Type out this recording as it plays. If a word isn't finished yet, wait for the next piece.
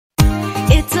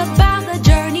It's about the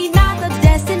journey, not the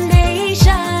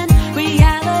destination.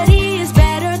 Reality is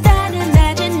better than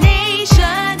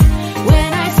imagination.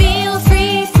 When I feel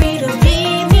free, free to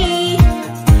be me.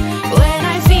 When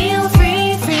I feel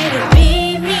free, free to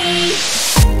be me.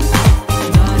 Gotta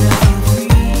be free,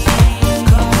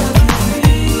 gotta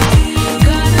be free,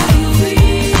 gotta be free,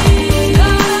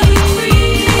 gotta be free,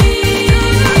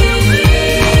 gotta be free.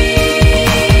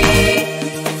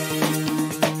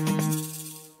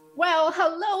 Well,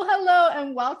 hello,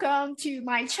 and welcome to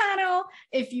my channel.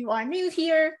 If you are new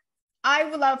here, I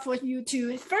would love for you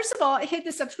to, first of all, hit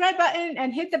the subscribe button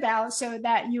and hit the bell so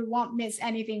that you won't miss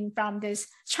anything from this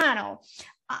channel.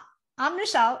 I'm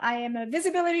Michelle. I am a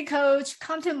visibility coach,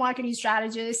 content marketing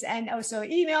strategist, and also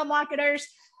email marketers.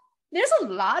 There's a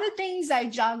lot of things I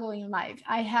juggle in life.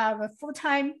 I have a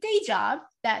full-time day job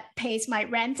that pays my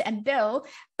rent and bill,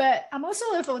 but I'm also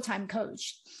a full-time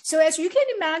coach. So as you can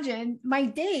imagine, my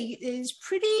day is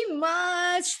pretty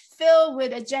much filled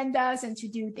with agendas and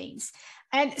to-do things.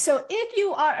 And so if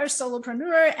you are a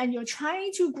solopreneur and you're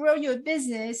trying to grow your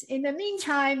business, in the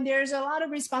meantime, there's a lot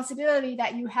of responsibility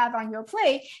that you have on your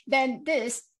plate, then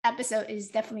this episode is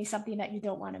definitely something that you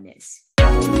don't want to miss.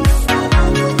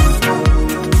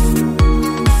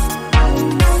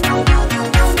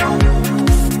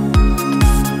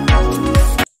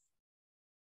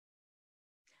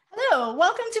 Hello,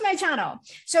 welcome to my channel.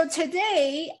 So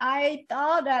today I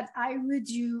thought that I would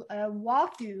do a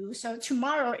walkthrough. So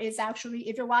tomorrow is actually,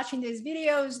 if you're watching these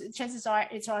videos, chances are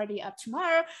it's already up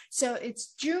tomorrow. So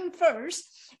it's June 1st.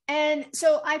 And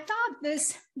so I thought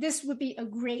this would be a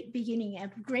great beginning,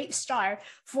 a great start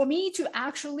for me to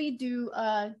actually do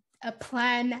a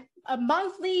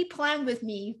monthly plan with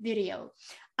me video.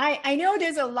 I know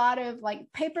there's a lot of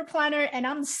like paper planner, and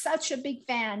I'm such a big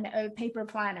fan of paper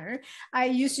planner. I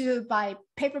used to buy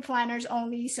paper planners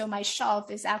only, so my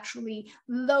shelf is actually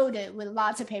loaded with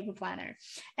lots of paper planner.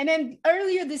 And then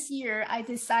earlier this year, I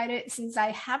decided, since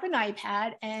I have an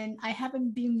iPad and I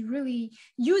haven't been really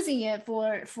using it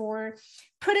for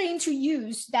putting into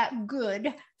use that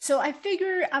good, so I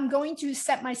figure I'm going to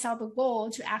set myself a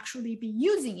goal to actually be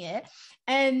using it.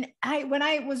 And when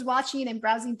I was watching and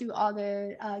browsing through all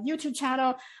the YouTube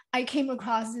channel, I came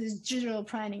across this digital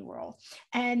planning world,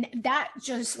 and that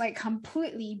just like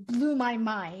completely blew my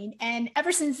mind. And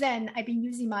ever since then, I've been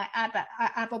using my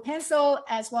Apple Pencil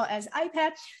as well as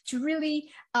iPad to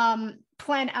really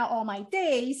plan out all my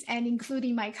days and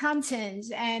including my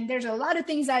contents. And there's a lot of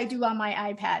things I do on my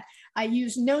iPad. I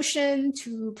use Notion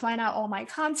to plan out all my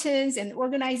contents and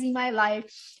organizing my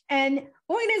life. And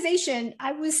organization,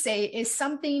 I would say, is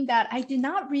something that I did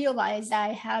not realize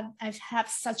that I have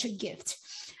such a gift.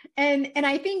 And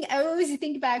I think I always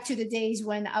think back to the days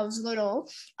when I was little.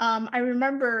 I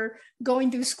remember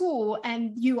going through school,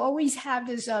 and you always have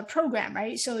this program,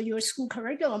 right? So your school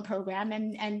curriculum program,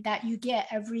 and that you get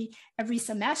every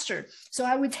semester. So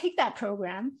I would take that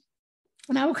program,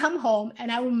 and I will come home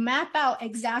and I will map out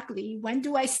exactly when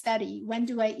do I study, when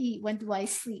do I eat, when do I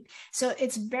sleep. So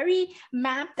it's very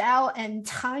mapped out and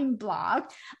time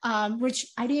blocked, which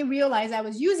I didn't realize I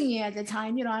was using it at the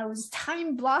time. You know, I was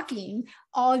time blocking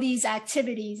all these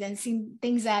activities and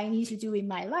things that I need to do in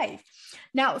my life.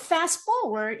 Now, fast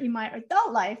forward in my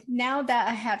adult life, now that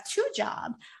I have two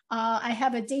jobs, I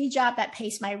have a day job that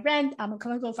pays my rent. I'm a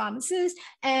clinical pharmacist,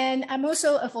 and I'm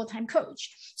also a full-time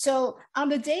coach. So on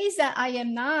the days that I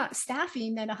am not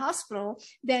staffing at a hospital,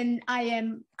 then I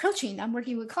am coaching. I'm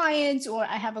working with clients, or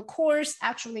I have a course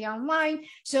actually online.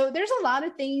 So there's a lot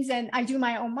of things, and I do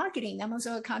my own marketing. I'm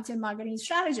also a content marketing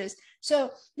strategist.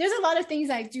 So there's a lot of things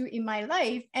I do in my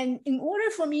life. And in order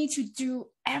for me to do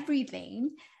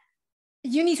everything,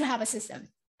 you need to have a system.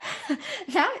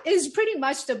 That is pretty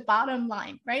much the bottom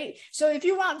line, right? So if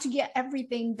you want to get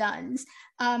everything done,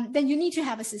 then you need to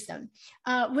have a system.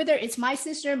 Whether it's my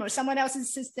system or someone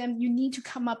else's system, you need to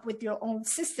come up with your own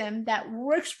system that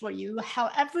works for you,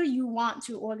 however you want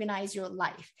to organize your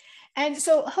life. And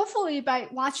so hopefully by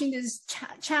watching these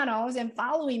channels and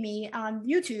following me on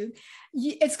YouTube,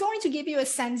 it's going to give you a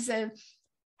sense of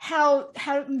how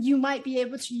you might be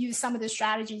able to use some of the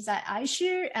strategies that I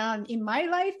share in my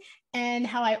life, and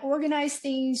how I organize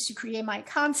things to create my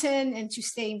content and to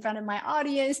stay in front of my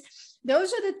audience.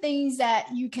 Those are the things that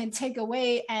you can take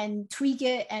away and tweak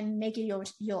it and make it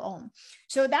your own.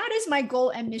 So that is my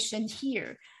goal and mission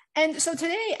here. And so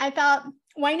today I thought,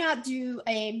 why not do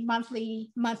a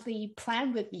monthly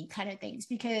plan with me kind of things?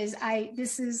 Because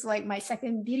this is like my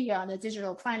second video on the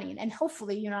digital planning, and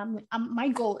hopefully, you know, my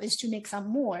goal is to make some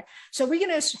more. So we're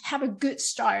gonna have a good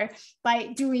start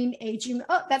by doing a June.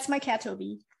 Oh, that's my cat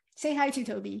Toby. Say hi to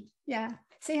Toby. Yeah,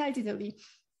 say hi to Toby.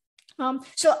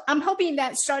 So I'm hoping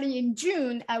that starting in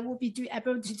June, I will be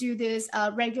able to do this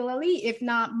regularly, if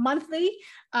not monthly,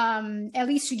 at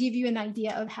least to give you an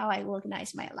idea of how I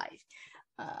organize my life.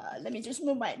 Let me just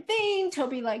move my thing.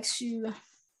 Toby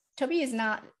is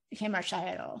not camera shy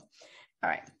at all. All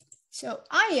right. So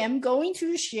I am going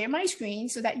to share my screen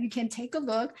so that you can take a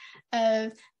look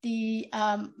of the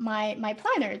my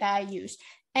planner that I use.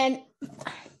 And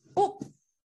oh,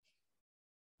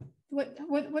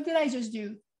 what did I just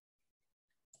do?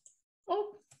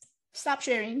 Oh, stop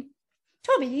sharing.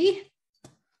 Toby.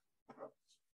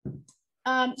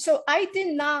 So I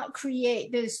did not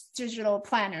create this digital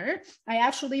planner. I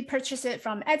actually purchased it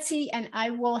from Etsy, and I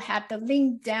will have the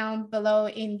link down below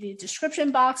in the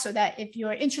description box so that if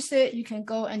you're interested, you can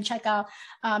go and check out.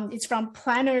 It's from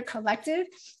Planner Collective.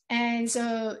 And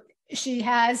so she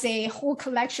has a whole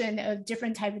collection of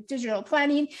different types of digital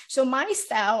planning. So my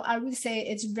style, I would say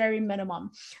it's very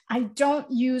minimum. I don't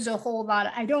use a whole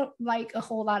lot. I don't like a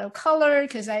whole lot of color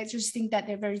because I just think that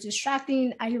they're very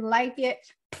distracting. I like it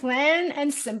plain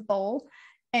and simple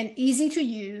and easy to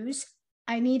use.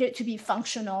 I need it to be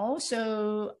functional.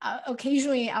 So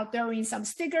occasionally I'll throw in some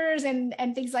stickers and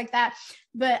things like that,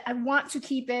 but I want to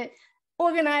keep it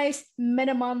organized,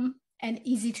 minimum, and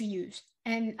easy to use.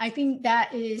 And I think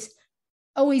that is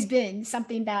always been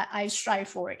something that I strive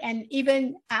for. And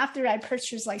even after I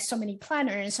purchased like so many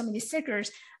planners and so many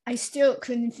stickers, I still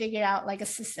couldn't figure out like a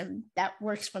system that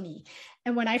works for me.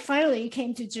 And when I finally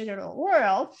came to digital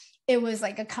world, it was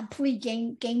like a complete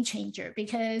game changer,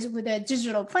 because with a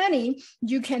digital planning,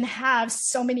 you can have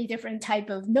so many different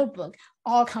type of notebook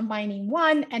all combining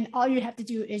one, and all you have to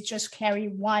do is just carry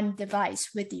one device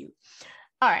with you.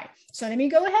 All right, so let me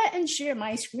go ahead and share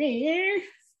my screen.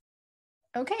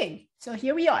 Okay, so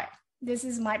here we are. This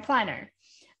is my planner.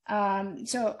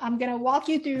 So I'm gonna walk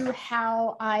you through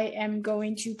how I am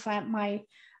going to plan my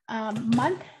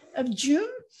month of June.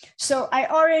 So I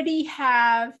already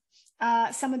have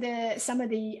some of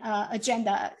the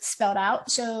agenda spelled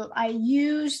out. So I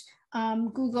use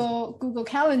Google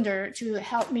Calendar to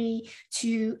help me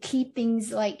to keep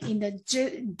things like in the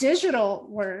digital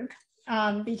work,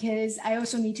 because I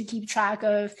also need to keep track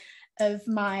of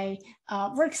my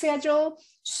work schedule.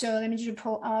 So let me just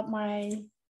pull up my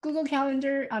Google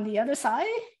Calendar on the other side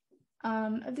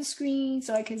of the screen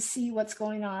so I can see what's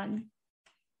going on.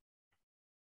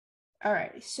 All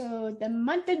right, so the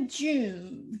month of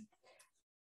June.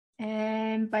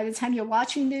 And by the time you're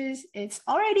watching this, it's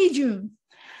already June.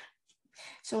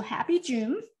 So happy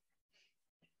June.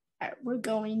 All right, we're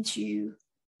going to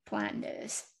plan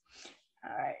this.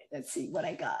 All right, let's see what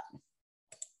I got.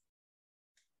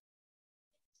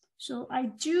 So I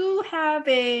do have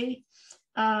a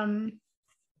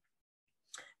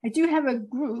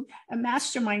group, a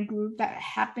mastermind group that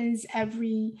happens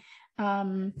every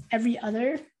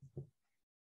other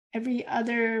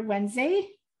Wednesday.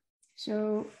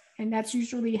 So, and that's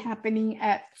usually happening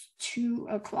at 2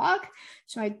 o'clock.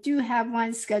 So I do have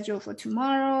one scheduled for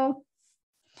tomorrow.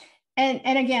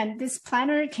 And again, this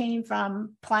planner came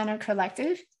from Planner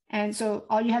Collective. And so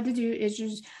all you have to do is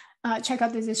just check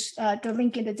out the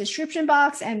link in the description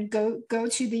box and go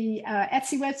to the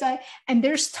Etsy website. And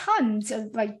there's tons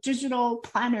of like digital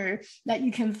planner that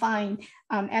you can find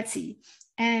on Etsy.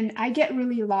 And I get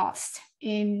really lost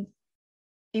in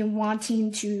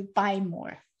wanting to buy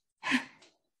more.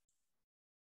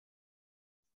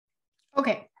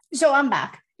 Okay, so I'm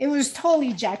back. It was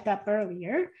totally jacked up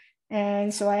earlier,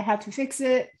 and so I had to fix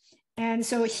it. And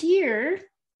so here,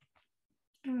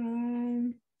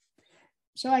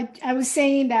 so I was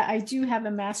saying that I do have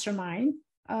a mastermind.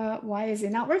 Why is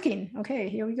it not working? Okay,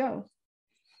 here we go.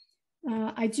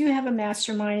 I do have a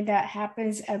mastermind that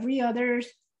happens every other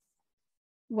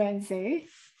Wednesday.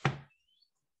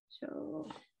 So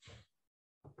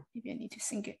maybe I need to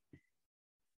sync it.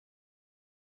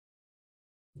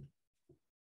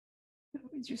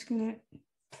 We're just gonna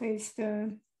place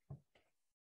the,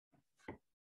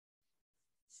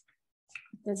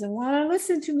 doesn't want to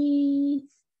listen to me.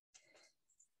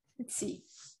 Let's see.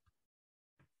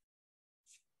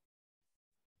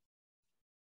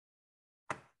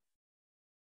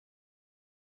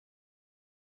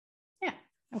 Yeah,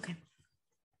 okay.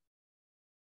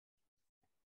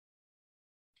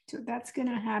 So that's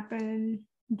gonna happen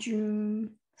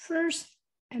June 1st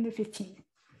and the 15th.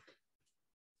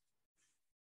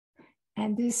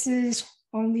 And this is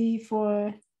only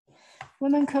for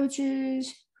women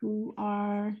coaches who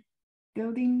are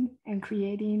building and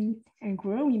creating and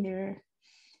growing their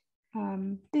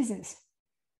business.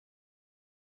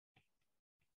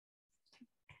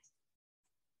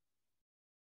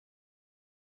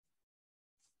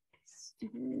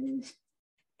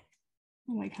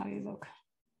 I like how you look.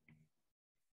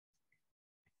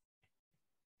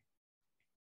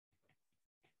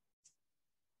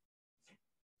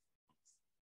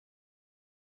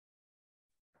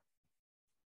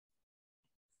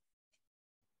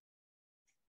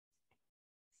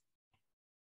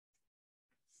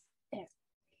 There.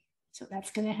 So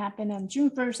that's going to happen on June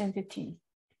 1st and 15th.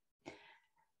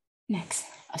 Next.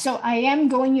 So I am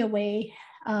going away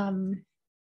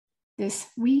this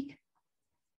week,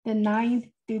 the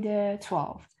 9th through the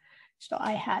 12th. So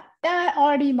I had that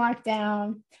already marked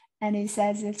down, and it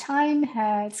says the time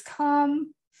has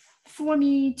come for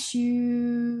me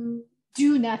to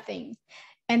do nothing.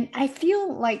 And I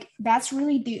feel like that's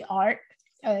really the art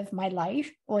of my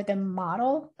life, or the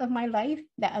model of my life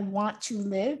that I want to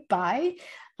live by,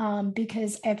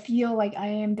 because I feel like I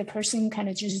am the person kind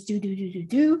of just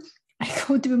do. I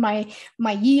go through my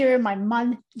year, my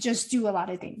month, just do a lot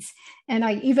of things. And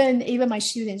like even my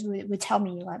students would tell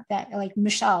me like that, like,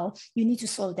 Michelle, you need to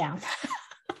slow down.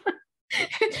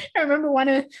 I remember one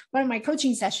of my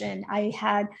coaching session, I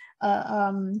had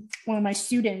one of my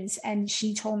students, and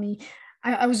she told me,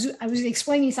 I was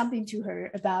explaining something to her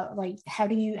about like how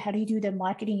do you do the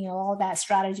marketing and all that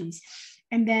strategies,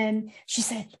 and then she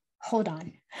said, hold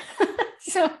on.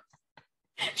 So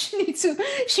she needs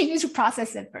to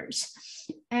process it first.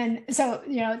 And so,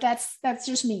 that's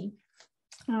just me.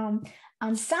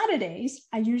 On Saturdays,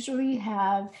 I usually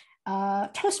have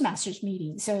Toastmasters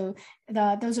meeting. So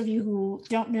those of you who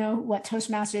don't know what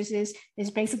Toastmasters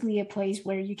is basically a place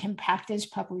where you can practice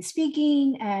public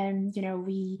speaking. And,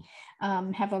 we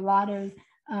have a lot of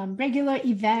regular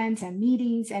events and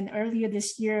meetings. And earlier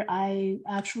this year, I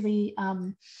actually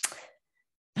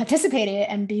participated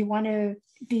and be in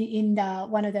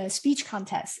one of the speech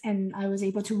contests, and I was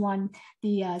able to win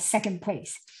the second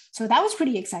place. So that was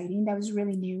pretty exciting. That was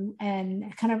really new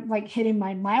and kind of like hitting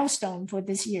my milestone for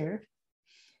this year.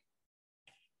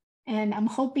 And I'm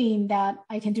hoping that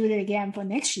I can do it again for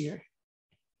next year.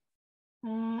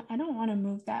 I don't want to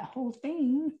move that whole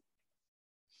thing.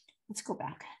 Let's go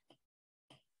back.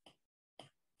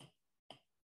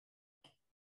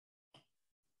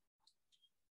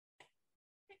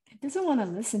 It doesn't want to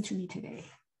listen to me today.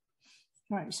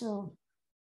 All right, so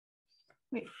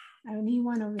wait, I need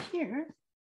one over here.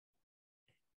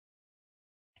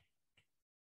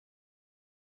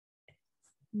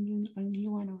 And I need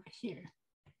one over here.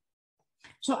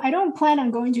 So I don't plan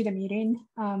on going to the meeting.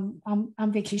 I'm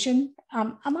on vacation.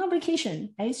 I'm on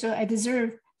vacation, right? So I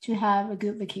deserve to have a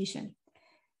good vacation,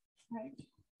 right?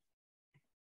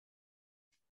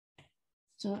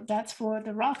 So that's for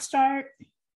the rock start.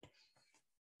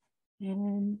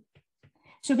 And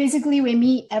so basically we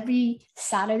meet every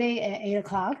Saturday at 8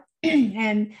 o'clock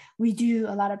and we do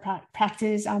a lot of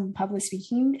practice on public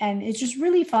speaking. And it's just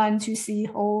really fun to see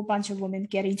a whole bunch of women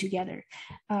getting together.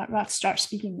 Rock star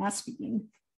speaking, not speaking.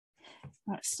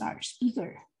 Rock star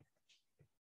speaker.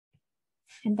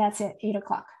 And that's at 8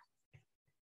 o'clock.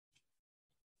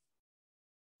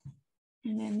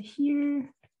 And then here,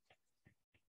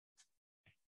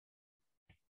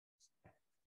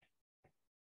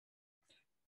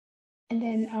 and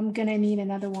then I'm gonna need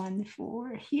another one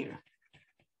for here.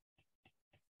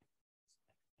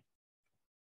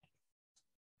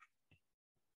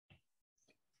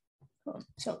 Cool.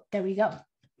 So there we go.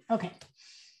 Okay.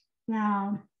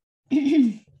 Now,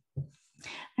 I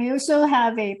also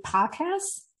have a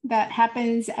podcast that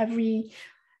happens every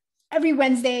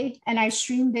Wednesday, and I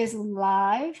stream this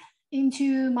live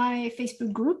into my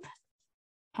Facebook group.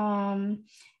 And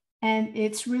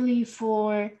it's really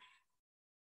for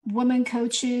women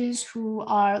coaches who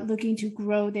are looking to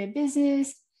grow their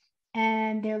business,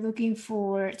 and they're looking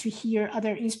to hear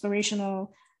other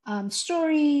inspirational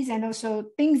stories and also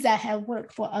things that have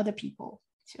worked for other people.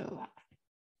 So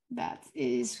that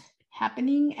is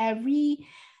happening every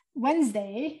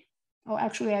Wednesday. Oh,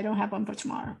 actually, I don't have one for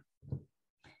tomorrow.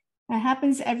 That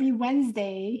happens every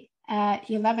Wednesday at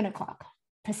 11 o'clock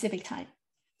Pacific time.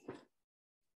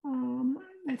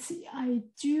 Let's see, I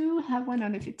do have one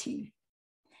on the 15th.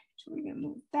 So we're gonna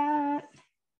move that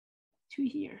to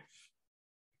here.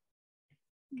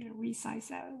 I'm gonna resize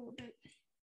that a little bit.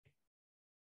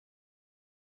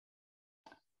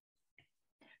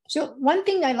 So one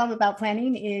thing I love about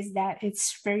planning is that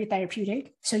it's very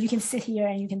therapeutic. So you can sit here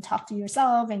and you can talk to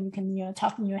yourself, and you can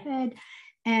talk in your head,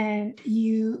 and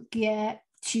you get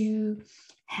to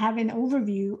have an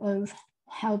overview of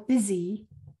how busy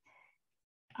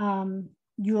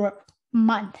your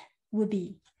month will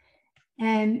be.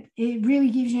 And it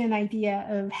really gives you an idea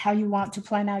of how you want to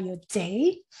plan out your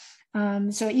day.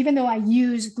 So even though I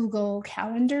use Google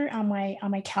Calendar on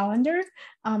my calendar,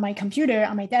 on my computer,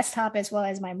 on my desktop, as well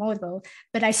as my mobile,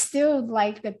 but I still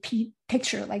like the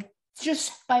picture, like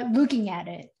just by looking at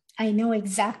it, I know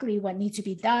exactly what needs to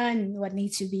be done, what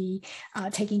needs to be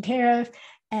taken care of.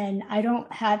 And I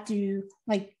don't have to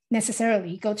like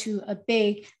necessarily go to a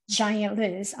big giant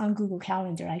list on Google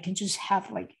Calendar. I can just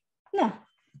have like, no,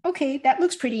 okay, that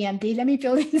looks pretty empty. Let me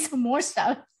fill in some more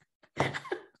stuff.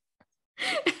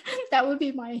 That would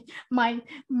be my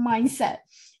mindset.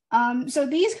 So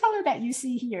these color that you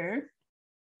see here,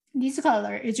 this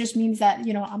color, it just means that,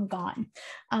 you know, I'm gone.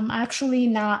 I'm actually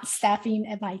not staffing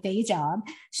at my day job.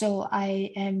 So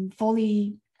I am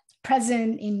fully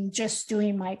present in just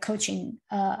doing my coaching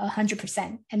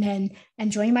 100% and then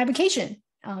enjoying my vacation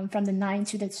from the 9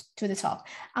 to the 12th.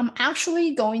 I'm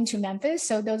actually going to Memphis.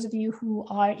 So those of you who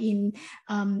are in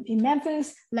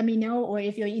Memphis, let me know. Or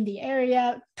if you're in the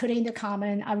area, put it in the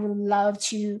comment. I would love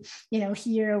to, you know,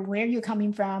 hear where you're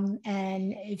coming from.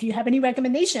 And if you have any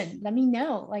recommendation, let me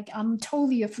know. Like, I'm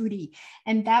totally a foodie.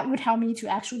 And that would help me to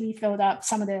actually fill out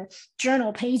some of the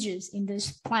journal pages in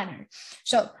this planner.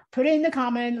 So put it in the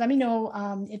comment. Let me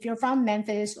know if you're from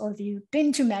Memphis or if you've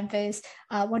been to Memphis,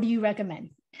 what do you recommend?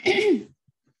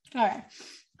 All right.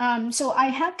 So I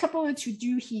have a couple of to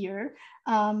do here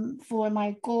for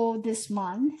my goal this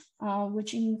month,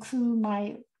 which include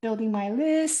my building my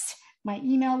list, my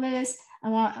email list. I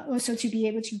want also to be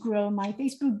able to grow my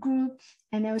Facebook group.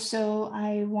 And also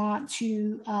I want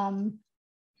to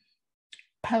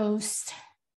post,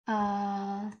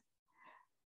 I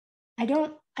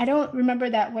don't remember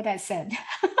what I said.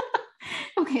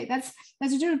 Okay, that's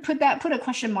just put a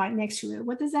question mark next to it.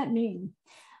 What does that mean?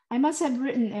 I must have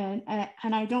written it,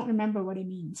 and I don't remember what it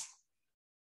means.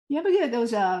 You ever get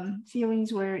those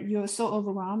feelings where you're so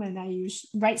overwhelmed and you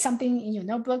write something in your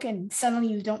notebook and suddenly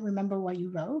you don't remember what you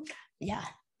wrote? Yeah,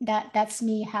 that's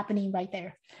me happening right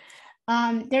there.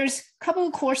 There's a couple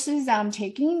of courses I'm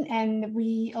taking, and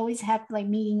we always have like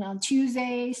meeting on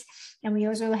Tuesdays, and we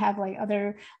also have like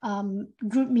other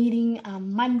group meeting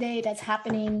on Monday that's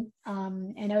happening,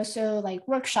 and also like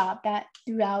workshop that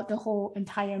throughout the whole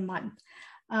entire month.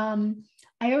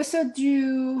 I also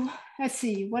do, let's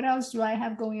see, what else do I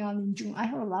have going on in June? I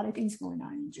have a lot of things going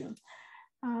on in June.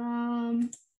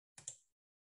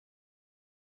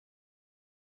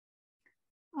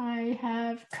 I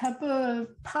have a couple of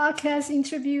podcast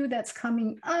interview that's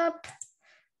coming up.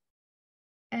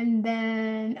 And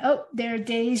then, there are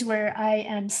days where I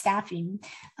am staffing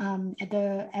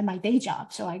at my day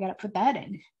job. So I got to put that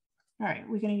in. All right,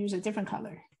 we're going to use a different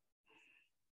color.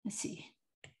 Let's see.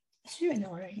 Let's do an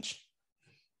orange.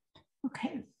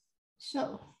 Okay,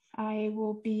 so I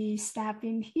will be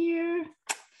staffing here.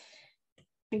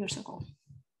 Bigger circle.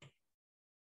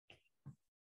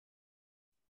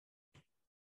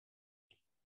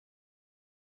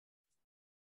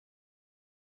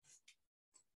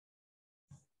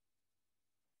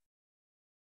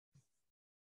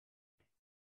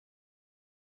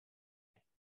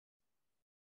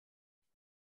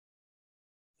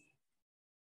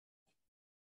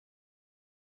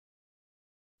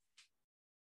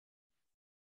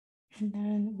 And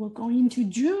then we're going to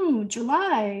June,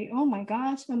 July. Oh my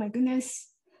gosh, oh my goodness,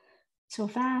 so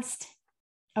fast.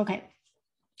 Okay,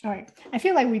 all right. I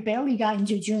feel like we barely got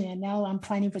into June and now I'm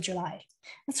planning for July.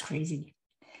 That's crazy.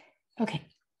 Okay,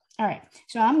 all right.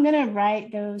 So I'm gonna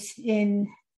write those in,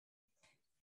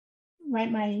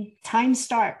 write my time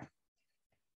start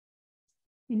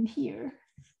in here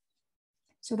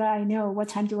so that I know what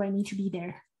time do I need to be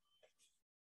there.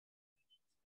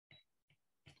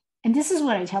 And this is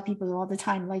what I tell people all the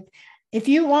time. Like, if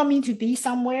you want me to be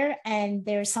somewhere and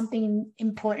there's something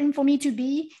important for me to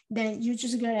be, then you're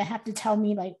just gonna have to tell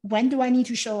me like, when do I need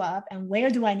to show up and where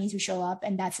do I need to show up,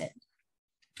 and that's it.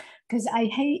 Because I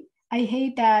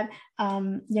hate that,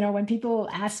 you know, when people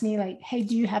ask me like, hey,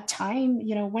 do you have time?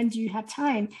 You know, when do you have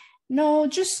time? No,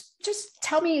 just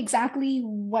tell me exactly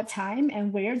what time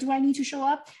and where do I need to show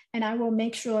up, and I will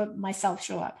make sure myself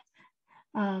show up.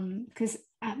 Because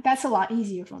that's a lot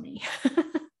easier for me.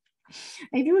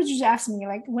 If you would just ask me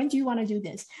like, when do you want to do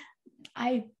this?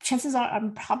 Chances are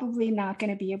I'm probably not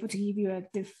going to be able to give you a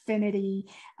definitive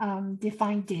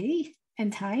defined day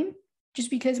and time, just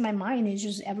because my mind is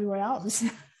just everywhere else.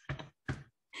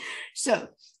 So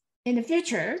in the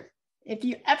future, if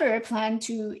you ever plan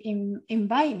to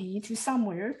invite me to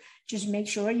somewhere, just make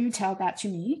sure you tell that to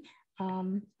me.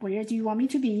 Where do you want me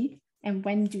to be and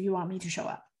when do you want me to show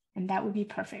up? And that would be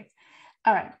perfect.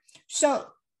 All right, so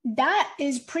that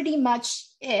is pretty much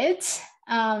it.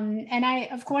 And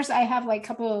of course, I have like a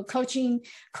couple of coaching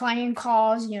client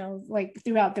calls, you know, like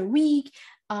throughout the week.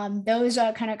 Those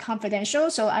are kind of confidential,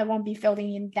 so I won't be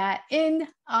filling in that in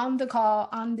on the call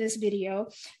on this video,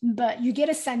 but you get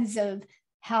a sense of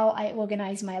how I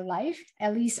organize my life,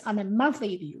 at least on a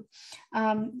monthly view.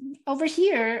 Over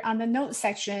here on the notes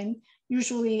section,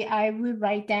 usually I would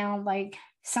write down like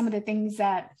some of the things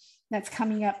that's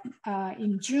coming up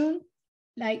in June.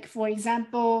 Like for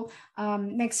example,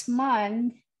 next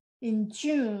month in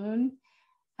June,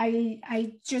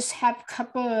 I just have a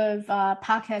couple of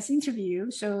podcast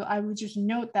interviews. So I would just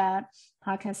note that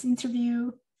podcast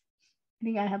interview. I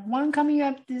think I have one coming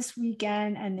up this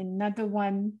weekend and another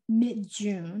one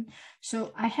mid-June.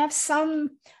 So I have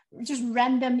some just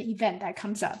random event that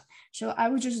comes up. So I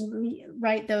would just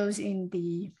write those in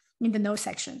the note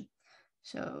section.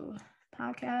 So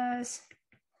podcast,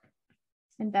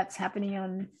 and that's happening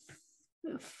on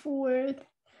the 4th.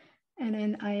 And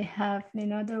then I have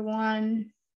another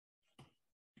one.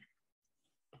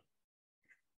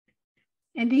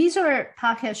 And these are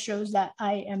podcast shows that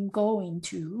I am going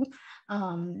to,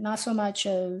 not so much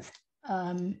of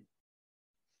my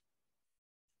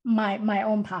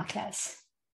own podcast.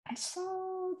 I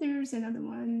saw there's another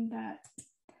one that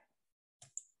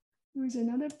there's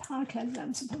another podcast that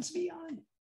I'm supposed to be on.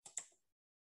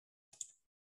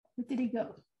 Where did it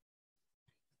go?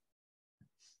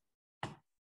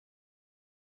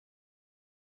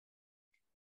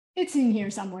 It's in here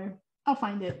somewhere. I'll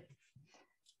find it.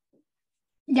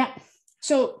 Yeah,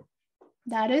 so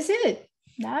that is it.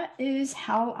 That is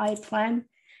how I plan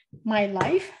my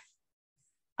life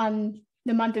on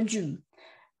the month of June.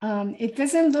 It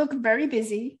doesn't look very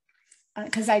busy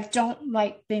because I don't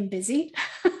like being busy.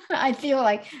 I feel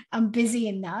like I'm busy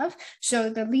enough. So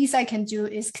the least I can do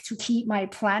is to keep my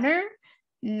planner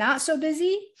not so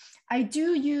busy. I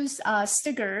do use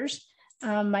stickers.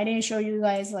 I didn't show you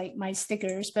guys like my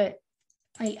stickers, but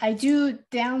I do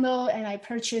download and I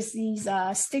purchase these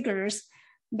stickers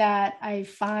that I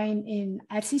find in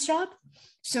Etsy shop.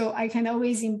 So I can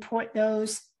always import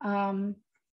those and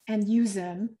use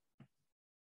them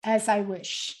as I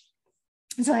wish.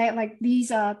 So I like these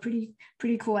are pretty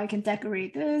cool. I can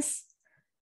decorate this.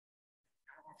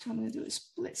 So I'm gonna do a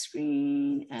split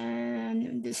screen,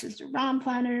 and this is the round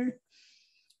planner.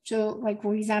 So like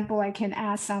for example, I can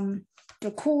add some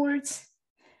records.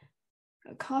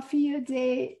 A coffee a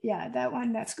day. Yeah, that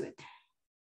one, that's good.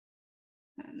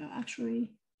 No,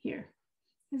 actually here,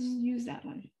 let's use that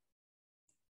one.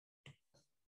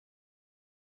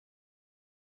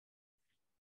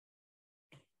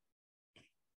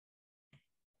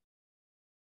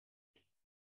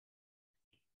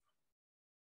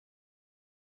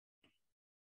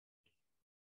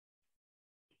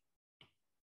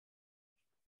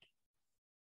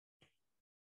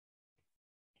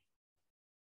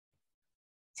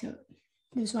 So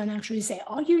this one actually say,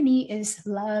 all you need is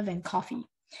love and coffee.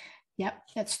 Yep,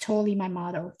 that's totally my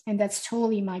motto, and that's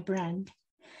totally my brand.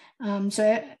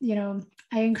 So, you know,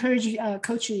 I encourage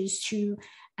coaches to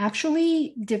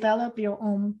actually develop your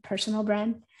own personal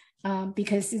brand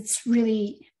because it's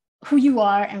really who you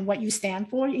are and what you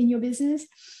stand for in your business.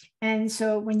 And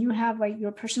so when you have like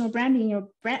your personal branding,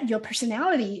 your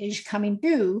personality is coming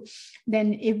through,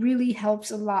 then it really helps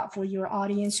a lot for your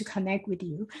audience to connect with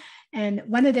you. And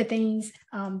one of the things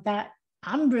that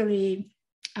I'm really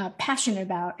passionate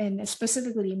about, and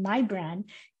specifically my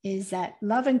brand, is that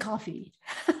love and coffee.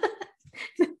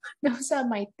 Those are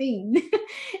my thing.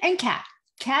 And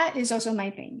cat is also my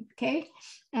thing. Okay.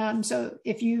 So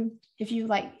if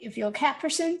you're a cat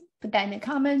person, put that in the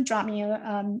comment, drop me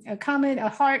a comment, a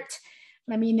heart.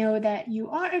 Let me know that you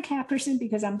are a cat person,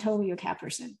 because I'm totally a cat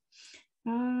person.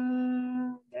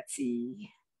 Let's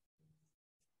see.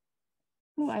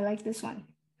 Oh, I like this one.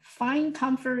 Find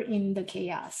comfort in the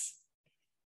chaos.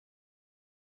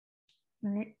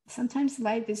 All right. Sometimes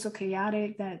life is so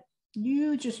chaotic that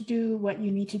you just do what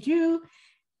you need to do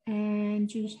and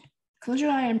just close your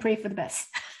eye and pray for the best.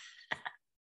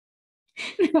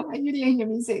 No, you didn't hear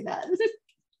me say that.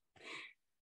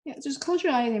 Yeah, just close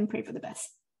your eyes and pray for the best.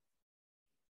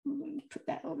 I'm going to put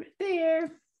that over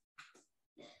there.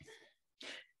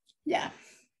 Yeah,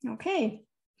 okay.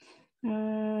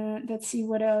 Let's see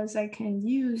what else I can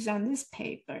use on this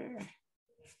paper.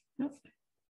 Nope.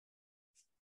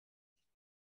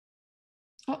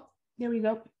 Oh, there we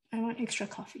go. I want extra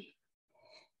coffee.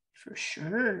 For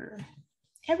sure.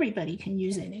 Everybody can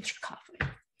use an extra coffee.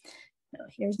 So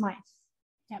here's mine.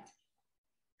 Yep.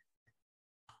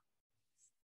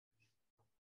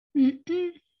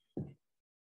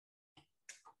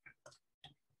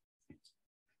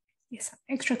 Yes,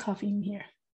 extra coffee in here.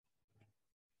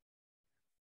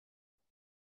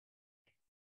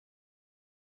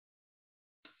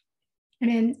 And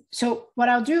then, so what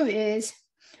I'll do is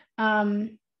I'll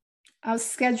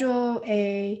schedule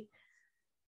a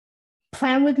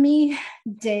plan with me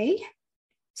day.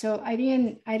 So I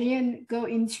didn't go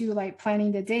into like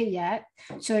planning the day yet.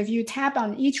 So if you tap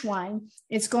on each one,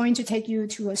 it's going to take you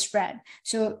to a spread.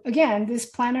 So again, this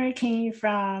planner came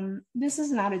from, this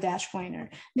is not a dash planner.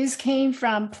 This came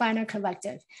from Planner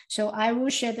Collective. So I will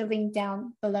share the link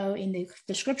down below in the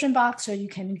description box so you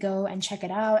can go and check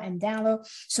it out and download.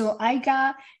 So I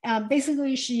got,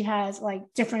 basically she has like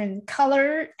different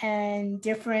color and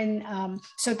different,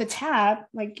 so the tab,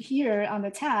 like here on the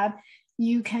tab,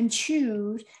 you can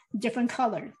choose different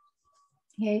color.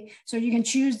 Okay, so you can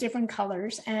choose different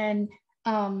colors, and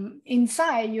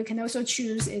inside you can also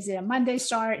choose, is it a Monday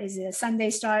start, is it a Sunday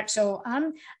start? So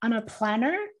on a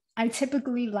planner, I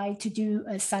typically like to do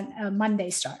a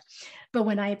Monday start, but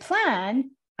when I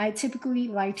plan, I typically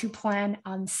like to plan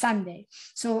on Sunday.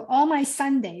 So all my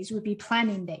Sundays would be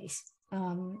planning days,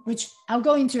 which I'll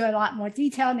go into a lot more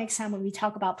detail next time when we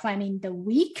talk about planning the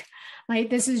week. Right,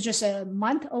 this is just a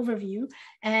month overview,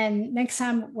 and next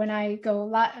time when I go,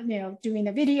 doing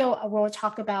a video, I will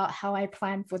talk about how I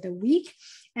plan for the week.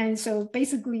 And so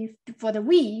basically for the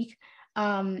week,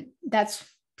 that's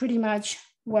pretty much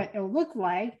what it'll look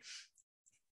like.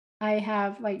 I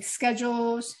have like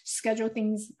schedule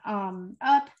things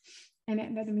up, and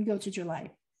then let me go to July.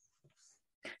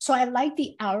 So I like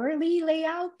the hourly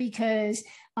layout because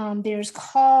there's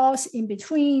calls in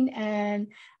between,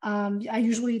 and I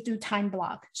usually do time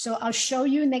block. So I'll show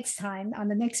you next time on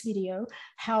the next video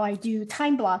how I do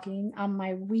time blocking on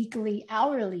my weekly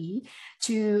hourly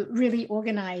to really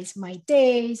organize my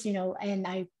days,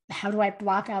 and how do I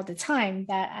block out the time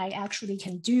that I actually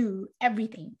can do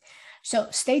everything. So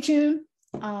stay tuned,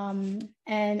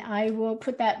 and I will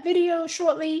put that video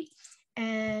shortly.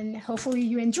 And hopefully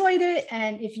you enjoyed it.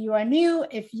 And if you are new,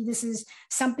 if this is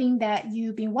something that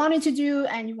you've been wanting to do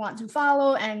and you want to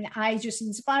follow, and I just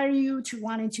inspire you to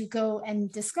wanting to go and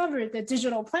discover the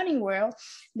digital planning world,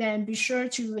 then be sure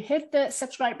to hit the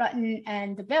subscribe button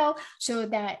and the bell so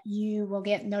that you will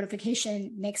get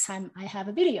notification next time I have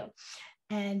a video.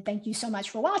 And thank you so much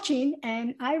for watching,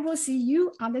 and I will see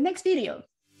you on the next video.